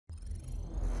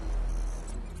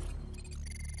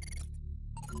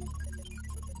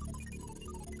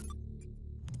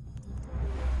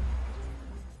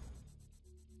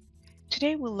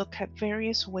Today we'll look at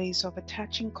various ways of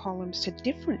attaching columns to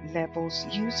different levels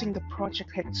using the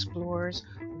Project Explorer's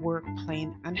work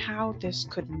plane and how this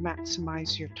could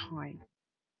maximize your time.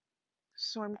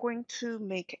 So I'm going to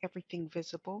make everything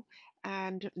visible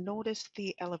and notice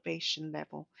the elevation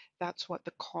level. That's what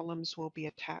the columns will be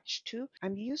attached to.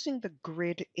 I'm using the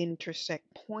grid intersect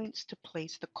points to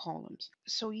place the columns.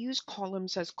 So use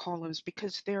columns as columns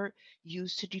because they're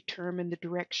used to determine the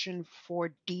direction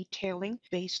for detailing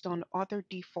based on other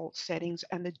default settings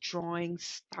and the drawing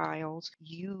styles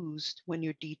used when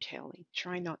you're detailing.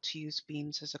 Try not to use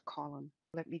beams as a column.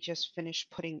 Let me just finish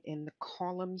putting in the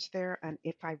columns there. And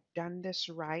if I've done this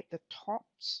right, the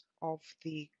tops of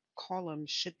the columns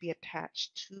should be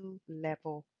attached to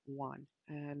level 1.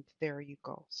 And there you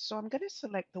go. So I'm going to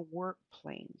select the work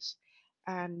planes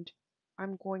and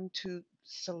I'm going to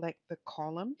select the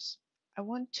columns. I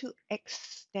want to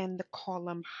extend the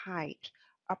column height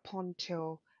up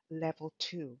until level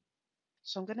 2.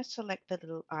 So I'm going to select the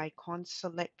little icon,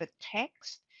 select the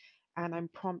text, and I'm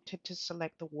prompted to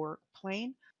select the work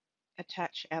plane,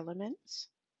 attach elements.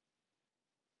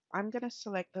 I'm going to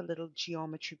select the little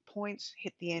geometry points,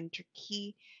 hit the enter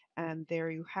key, and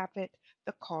there you have it.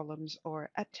 The columns are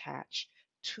attached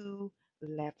to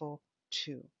level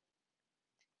 2.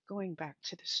 Going back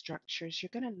to the structures,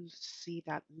 you're going to see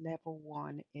that level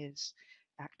 1 is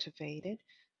activated.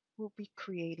 We'll be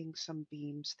creating some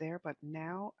beams there, but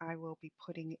now I will be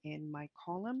putting in my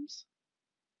columns.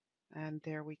 And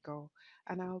there we go.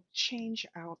 And I'll change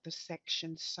out the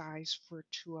section size for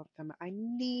 2 of them. I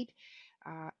need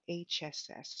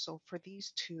HSS. So for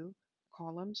these 2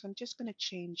 columns, I'm just going to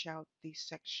change out these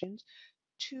sections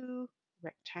to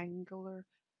rectangular,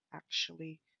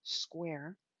 actually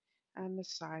square, and the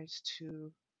size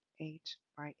to 8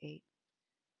 by 8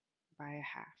 by a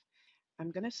half.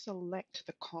 I'm going to select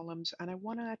the columns and I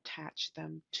want to attach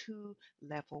them to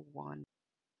level 1.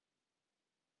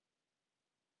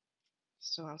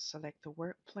 So I'll select the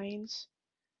work planes,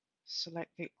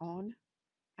 select the on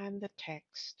and the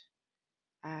text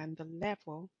and the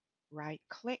level, right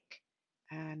click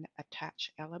and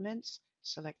attach elements,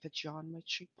 select the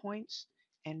geometry points,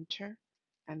 enter,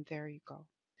 and there you go.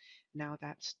 Now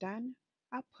that's done,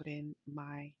 I'll put in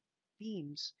my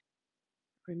beams.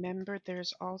 Remember,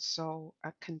 there's also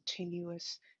a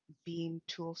continuous beam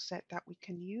tool set that we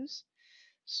can use.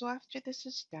 So after this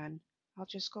is done, I'll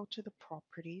just go to the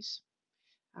properties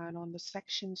and on the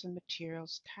sections and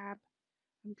materials tab,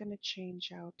 I'm going to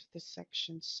change out the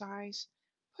section size,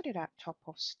 put it at top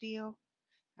of steel,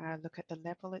 look at the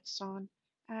level it's on,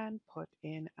 and put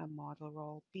in a model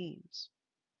roll beams.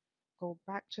 Go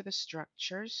back to the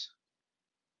structures,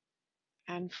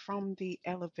 and from the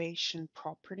elevation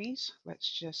properties, let's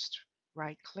just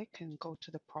right click and go to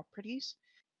the properties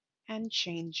and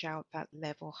change out that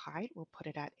level height. We'll put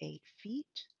it at 8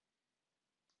 feet.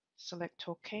 Select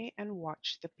OK and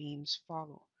watch the beams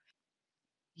follow.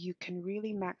 You can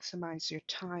really maximize your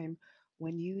time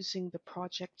when using the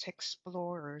Project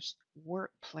Explorer's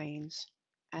work planes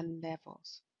and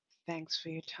levels. Thanks for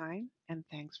your time and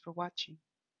thanks for watching.